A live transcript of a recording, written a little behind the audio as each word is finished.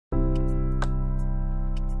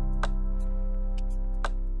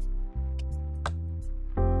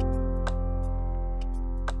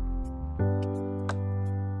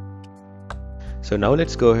So now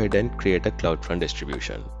let's go ahead and create a Cloudfront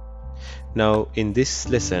distribution. Now in this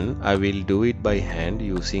lesson, I will do it by hand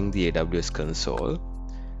using the AWS console.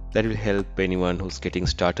 That will help anyone who's getting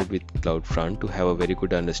started with Cloudfront to have a very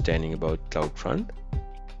good understanding about Cloudfront.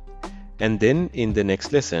 And then in the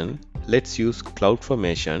next lesson, let's use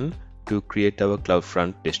CloudFormation to create our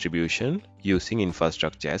Cloudfront distribution using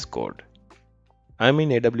infrastructure as code. I'm in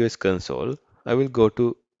AWS console. I will go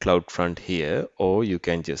to Cloudfront here, or you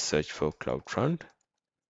can just search for Cloudfront.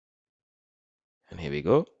 And here we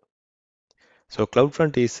go. So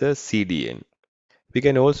Cloudfront is a CDN. We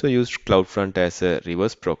can also use Cloudfront as a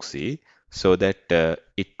reverse proxy so that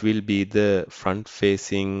it will be the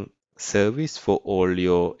front-facing service for all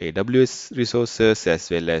your AWS resources as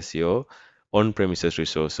well as your on-premises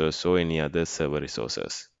resources or any other server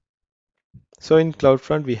resources. So in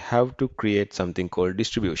Cloudfront, we have to create something called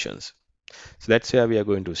distributions. So that's where we are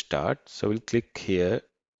going to start. So we'll click here,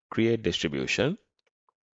 create distribution.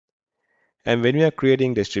 And when we are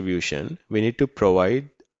creating distribution, we need to provide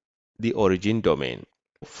the origin domain.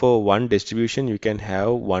 For one distribution, you can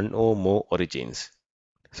have one or more origins.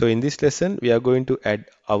 So in this lesson, we are going to add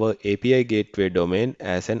our API gateway domain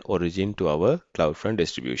as an origin to our Cloudfront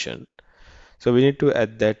distribution. So we need to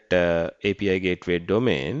add that API gateway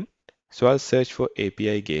domain. So I'll search for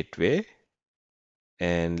API gateway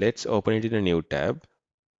and let's open it in a new tab.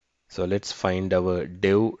 So let's find our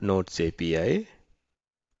dev nodes API.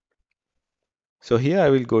 So here I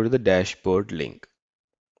will go to the dashboard link.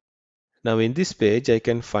 Now in this page, I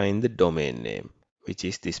can find the domain name, which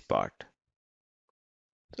is this part.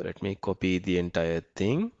 So let me copy the entire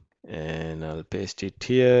thing and I'll paste it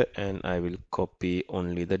here, and I will copy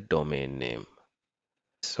only the domain name.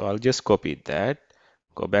 So I'll just copy that,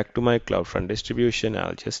 go back to my Cloudfront distribution,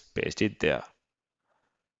 I'll just paste it there.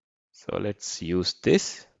 So let's use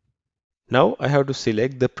this. Now I have to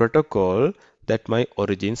select the protocol that my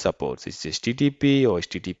origin supports. It's HTTP or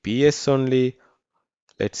HTTPS only.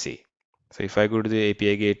 Let's see. So if I go to the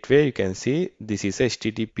API gateway, you can see this is a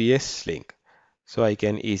HTTPS link. So I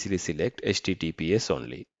can easily select HTTPS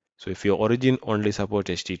only. So if your origin only supports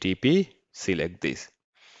HTTP, select this.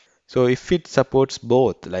 So if it supports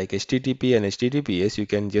both like HTTP and HTTPS, you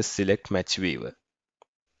can just select Match Weaver.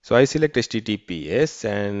 So I select HTTPS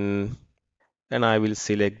and I will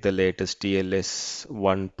select the latest TLS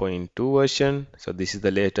 1.2 version. So this is the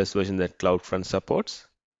latest version that Cloudfront supports.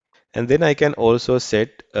 And then I can also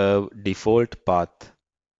set a default path.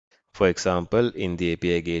 For example, in the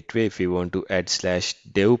API gateway, if you want to add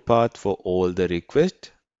 /dev path for all the requests,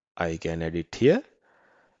 I can add it here.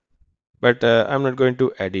 But I'm not going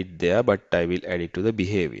to add it there, but I will add it to the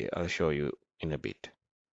behavior. I'll show you in a bit.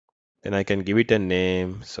 Then I can give it a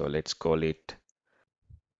name. So let's call it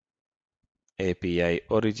API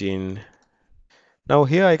origin. Now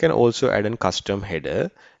here I can also add a custom header.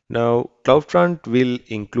 Now CloudFront will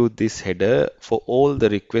include this header for all the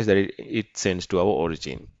requests that it sends to our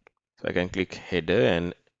origin. So I can click header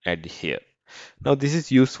and add here. Now this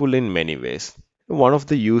is useful in many ways. One of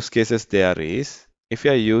the use cases there is if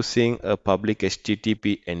you are using a public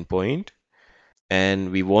HTTP endpoint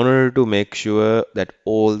and we wanted to make sure that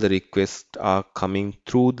all the requests are coming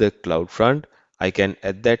through the CloudFront, I can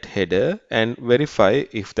add that header and verify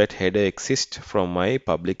if that header exists from my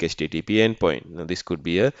public HTTP endpoint. Now this could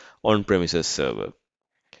be a on-premises server.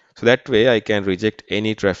 So that way I can reject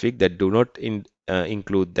any traffic that do not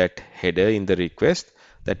include that header in the request.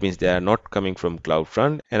 That means they are not coming from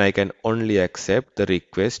CloudFront, and I can only accept the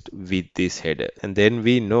request with this header. And then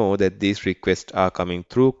we know that these requests are coming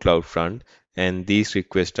through CloudFront, and these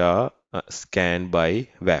requests are scanned by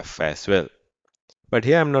WAF as well. But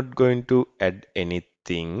here I'm not going to add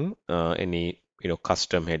anything, any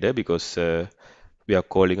custom header, because we are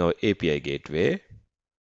calling our API gateway.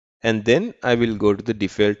 And then I will go to the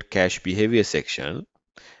default cache behavior section.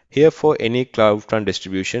 Here for any CloudFront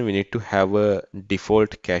distribution, we need to have a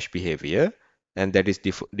default cache behavior, and that is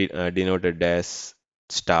denoted as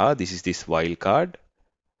star. This is this wildcard.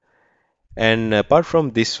 And apart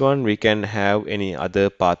from this one, we can have any other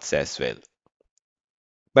paths as well.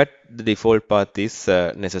 But the default path is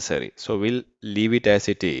necessary. So we'll leave it as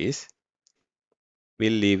it is.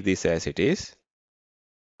 We'll leave this as it is.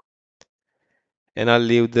 And I'll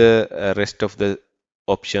leave the rest of the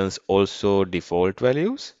options also default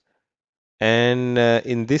values. And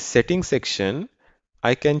in this settings section,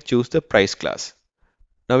 I can choose the price class.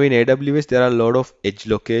 Now in AWS, there are a lot of edge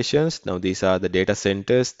locations. Now these are the data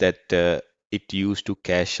centers that it used to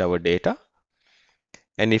cache our data.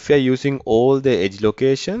 And if you're using all the edge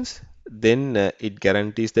locations, then it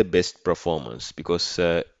guarantees the best performance because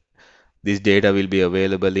This data will be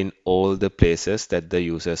available in all the places that the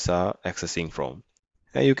users are accessing from.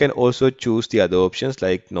 And you can also choose the other options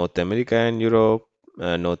like North America and Europe,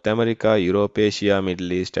 North America, Europe, Asia,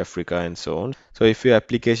 Middle East, Africa, and so on. So if your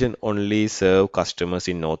application only serve customers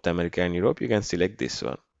in North America and Europe, you can select this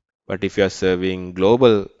one. But if you are serving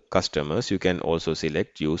global customers, you can also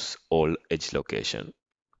select use all edge location.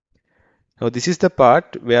 Now this is the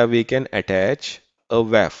part where we can attach a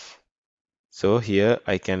WAF. So here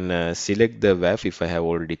I can select the WAF if I have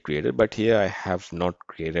already created, but here I have not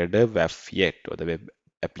created a WAF yet, or the web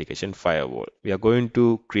application firewall. We are going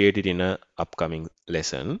to create it in a upcoming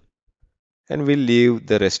lesson, and we'll leave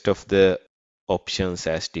the rest of the options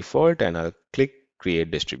as default, and I'll click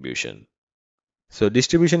create distribution. So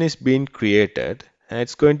distribution is being created, and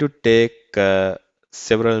it's going to take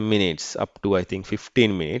several minutes, up to I think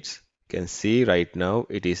 15 minutes. You can see right now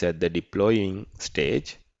it is at the deploying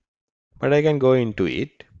stage, but I can go into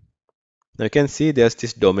it. Now you can see there's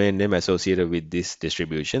this domain name associated with this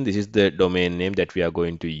distribution. This is the domain name that we are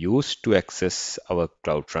going to use to access our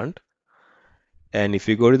CloudFront. And if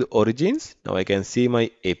we go to the origins, now I can see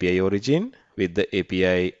my API origin with the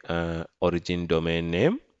API origin domain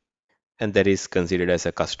name, and that is considered as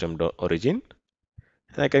a custom origin.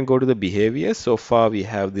 And I can go to the behavior. So far we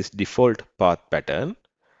have this default path pattern.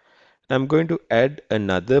 I'm going to add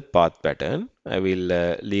another path pattern. I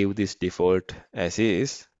will leave this default as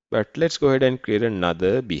is, but let's go ahead and create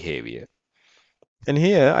another behavior. And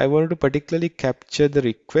here I want to particularly capture the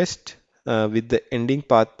request with the ending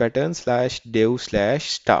path pattern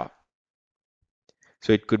 /dev/star.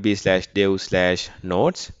 So it could be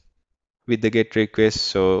 /dev/nodes with the get request.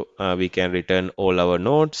 So we can return all our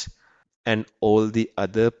nodes and all the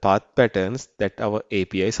other path patterns that our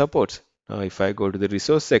API supports. Now, if I go to the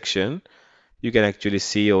resource section, you can actually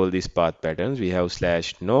see all these path patterns. We have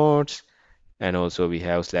 /nodes, and also we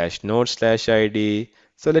have /node/id.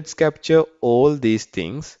 So let's capture all these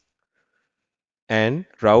things and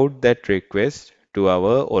route that request to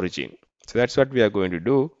our origin. So that's what we are going to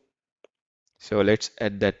do. So let's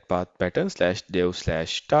add that path pattern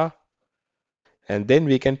 /dev/star, and then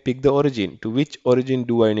we can pick the origin. To which origin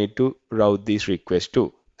do I need to route this request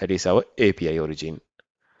to? That is our API origin.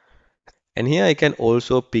 And here I can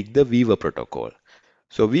also pick the Weaver protocol.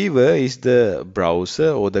 So Weaver is the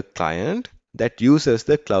browser or the client that uses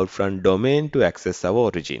the CloudFront domain to access our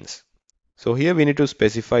origins. So here we need to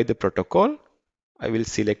specify the protocol. I will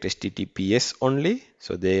select HTTPS only.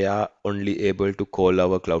 So they are only able to call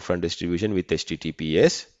our CloudFront distribution with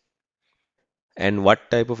HTTPS. And what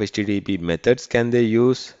type of HTTP methods can they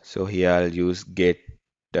use? So here I'll use get,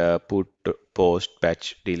 put, post,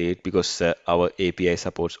 patch, delete, because our API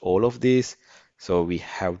supports all of these. So we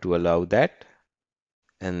have to allow that.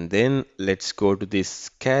 And then let's go to this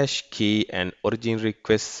cache key and origin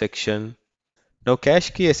request section. Now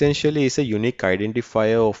cache key essentially is a unique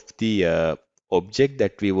identifier of the object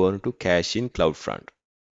that we want to cache in CloudFront.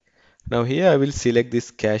 Now here I will select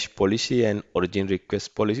this cache policy and origin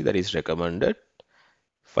request policy that is recommended.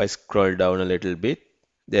 If I scroll down a little bit,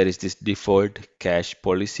 there is this default cache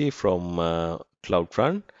policy from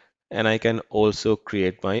CloudFront, and I can also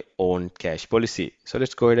create my own cache policy. So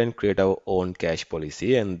let's go ahead and create our own cache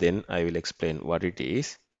policy, and then I will explain what it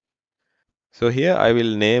is. So here I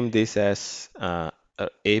will name this as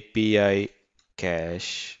API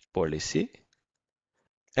cache policy,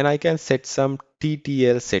 and I can set some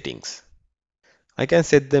TTL settings. I can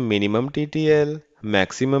set the minimum TTL,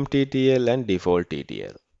 maximum TTL, and default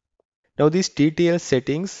TTL. Now these TTL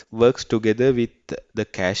settings works together with the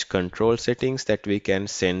cache control settings that we can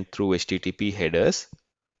send through HTTP headers,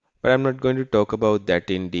 but I'm not going to talk about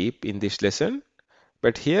that in deep in this lesson.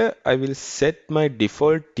 But here I will set my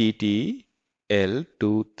default TTL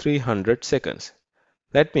to 300 seconds.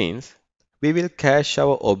 That means we will cache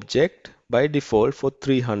our object by default for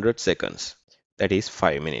 300 seconds. That is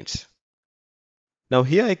 5 minutes. Now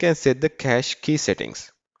here I can set the cache key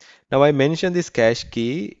settings. Now I mentioned this cache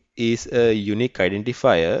key is a unique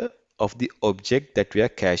identifier of the object that we are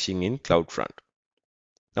caching in CloudFront.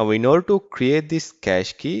 Now in order to create this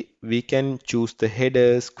cache key, we can choose the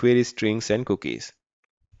headers, query strings, and cookies.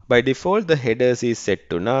 By default, the headers is set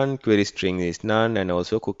to none, query string is none, and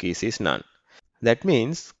also cookies is none. That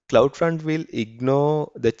means CloudFront will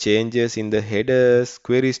ignore the changes in the headers,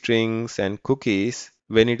 query strings, and cookies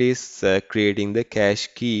when it is creating the cache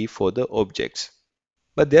key for the objects.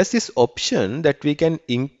 But there's this option that we can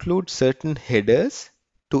include certain headers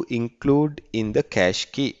to include in the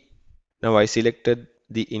cache key. Now I selected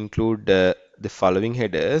the include the following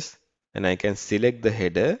headers, and I can select the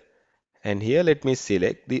header, and here let me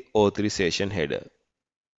select the authorization header.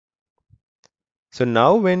 So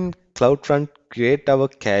now when CloudFront create our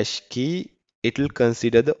cache key, it will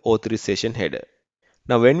consider the authorization header.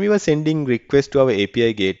 Now when we were sending requests to our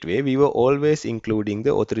API gateway, we were always including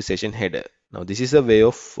the authorization header. Now this is a way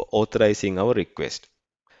of authorizing our request.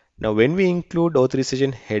 Now when we include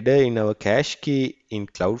authorization header in our cache key in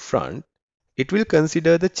CloudFront, it will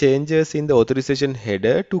consider the changes in the authorization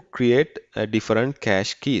header to create different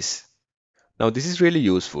cache keys. Now this is really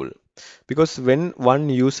useful because when one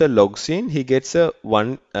user logs in, he gets a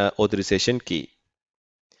one authorization key,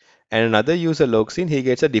 and another user logs in, he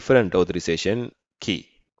gets a different authorization key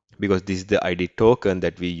because this is the ID token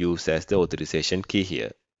that we use as the authorization key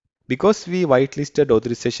here. Because we whitelisted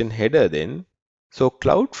authorization header then, so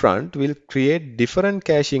CloudFront will create different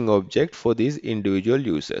caching object for these individual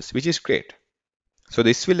users, which is great. So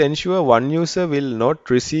this will ensure one user will not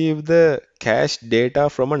receive the cached data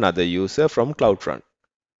from another user from CloudFront.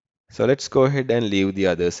 So let's go ahead and leave the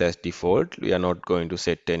others as default. We are not going to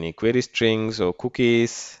set any query strings or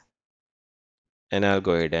cookies. And I'll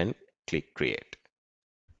go ahead and click create.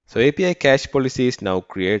 So API cache policy is now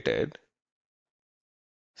created.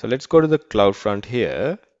 So let's go to the CloudFront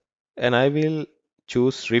here and I will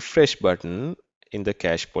choose refresh button in the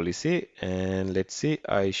cache policy, and let's see,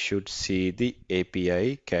 I should see the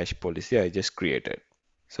API cache policy I just created.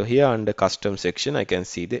 So here under custom section, I can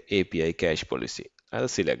see the API cache policy. I'll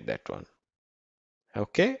select that one.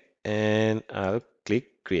 Okay, and I'll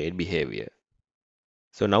click create behavior.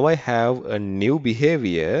 So now I have a new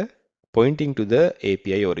behavior pointing to the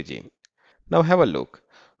API origin. Now have a look.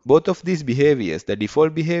 Both of these behaviors, the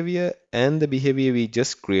default behavior and the behavior we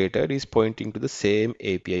just created, is pointing to the same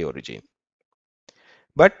API origin.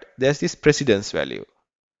 But there's this precedence value.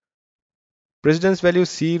 Precedence value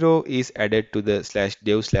 0 is added to the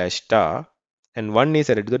 /dev/star and 1 is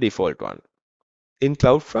added to the default one. In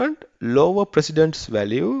CloudFront, lower precedence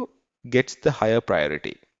value gets the higher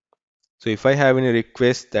priority. So if I have any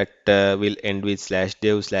request that will end with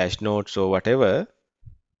 /dev/nodes or whatever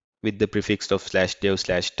with the prefix of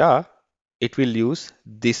 /dev/star, it will use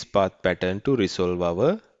this path pattern to resolve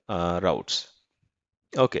our routes.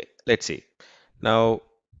 Okay, let's see. Now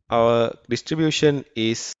our distribution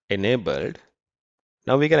is enabled.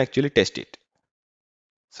 Now we can actually test it.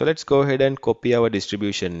 So let's go ahead and copy our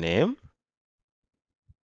distribution name,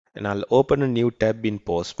 and I'll open a new tab in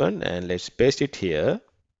Postman and let's paste it here,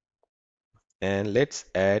 and let's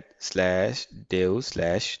add /dev/nodes,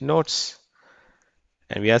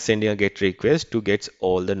 and we are sending a GET request to get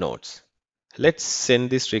all the nodes. Let's send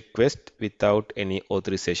this request without any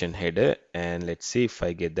authorization header, and let's see if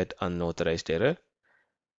I get that unauthorized error.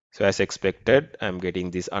 So as expected, I'm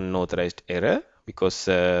getting this unauthorized error because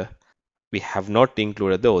we have not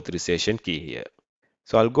included the authorization key here.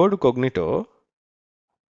 So I'll go to Cognito,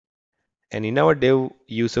 and in our dev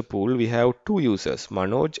user pool, we have two users,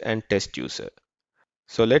 Manoj and test user.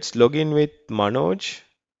 So let's log in with Manoj.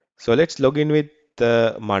 So let's log in with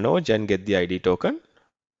Manoj and get the ID token.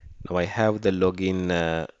 Now I have the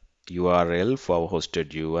login URL for our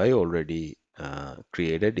hosted UI already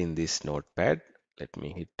created in this notepad. Let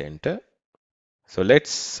me hit enter. So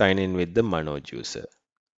let's sign in with the Manoj user.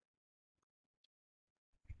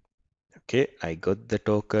 Okay, I got the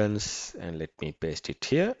tokens and let me paste it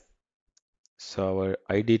here. So our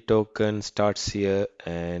ID token starts here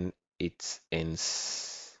and it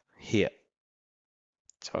ends here.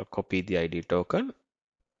 So I'll copy the ID token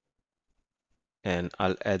and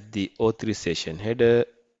I'll add the authorization header,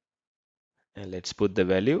 and let's put the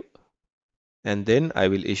value, and then I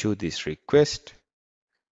will issue this request.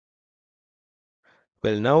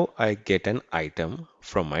 Well, now I get an item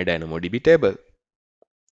from my Dynamodb table.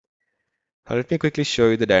 Now let me quickly show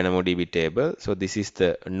you the Dynamodb table. So this is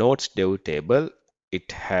the nodes dev table.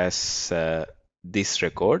 It has this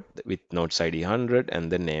record with nodes ID 100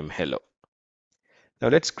 and the name hello. Now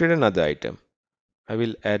let's create another item. I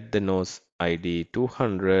will add the nodes ID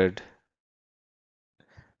 200,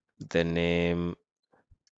 the name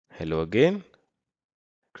hello again,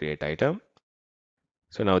 create item.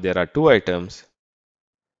 So now there are two items.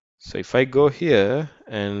 So if I go here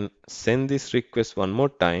and send this request one more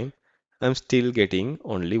time, I'm still getting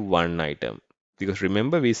only one item. Because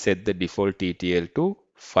remember, we set the default TTL to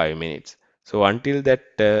 5 minutes. So until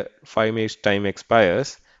that 5 minutes time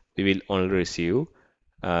expires, we will only receive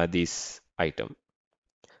this item.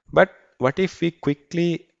 But what if we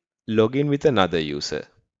quickly log in with another user?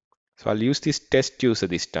 So I'll use this test user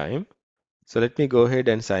this time. So let me go ahead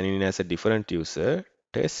and sign in as a different user,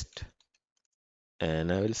 test,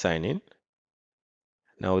 and I will sign in.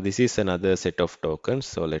 Now this is another set of tokens.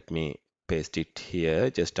 So let me paste it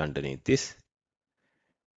here just underneath this.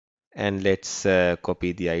 And let's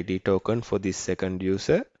copy the ID token for this second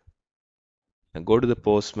user. And go to the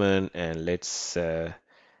Postman and let's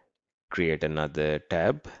create another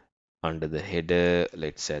tab. Under the header,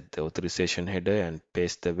 let's add the authorization header and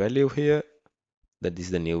paste the value here. That is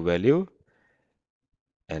the new value.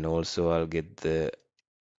 And also I'll get the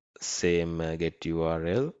same get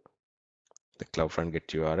URL, the CloudFront get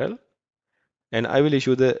URL. And I will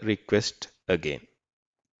issue the request again.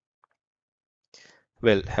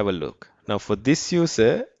 Well, have a look. Now for this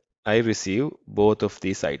user, I receive both of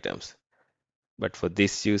these items. But for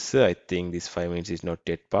this user, I think this 5 minutes is not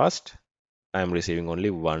yet passed. I am receiving only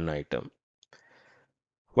one item.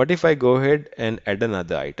 What if I go ahead and add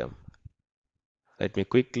another item? Let me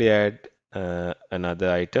quickly add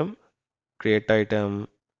another item, create item,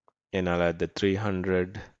 and I'll add the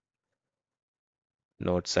 300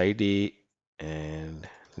 notes ID and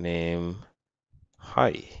name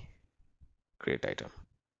hi, create item.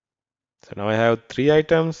 So now I have 3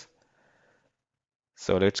 items.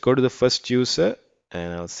 So let's go to the first user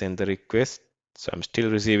and I'll send the request. So I'm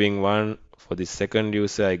still receiving one. For the second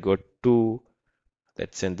user, I got 2.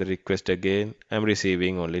 Let's send the request again. I'm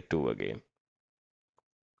receiving only 2 again.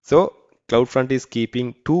 So CloudFront is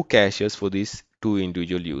keeping 2 caches for these 2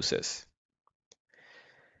 individual users.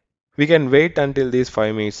 We can wait until these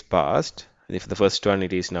 5 minutes passed. If the first one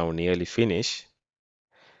it is now nearly finished.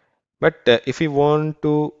 But if we want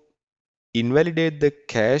to invalidate the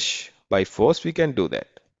cache by force, we can do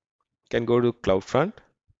that. Can go to CloudFront.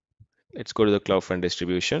 Let's go to the CloudFront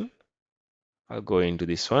distribution. I'll go into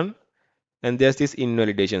this one. And there's this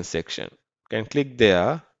invalidation section. Can click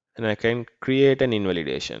there and I can create an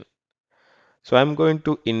invalidation. So I'm going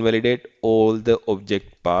to invalidate all the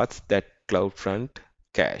object paths that CloudFront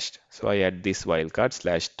cached. So I add this wildcard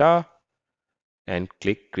 /star and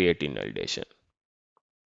click create invalidation.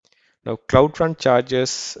 Now CloudFront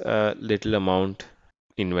charges a little amount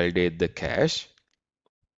invalidate the cache,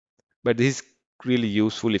 but this is really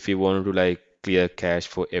useful if you want to like clear cache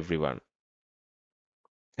for everyone.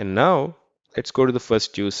 And now let's go to the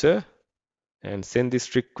first user and send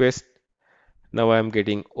this request. Now I'm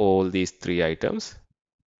getting all these 3 items.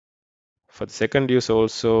 For the second user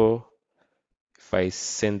also, if I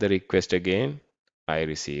send the request again, I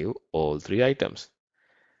receive all 3 items.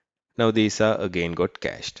 Now these are again got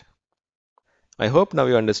cached. I hope now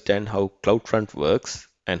you understand how CloudFront works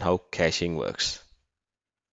and how caching works.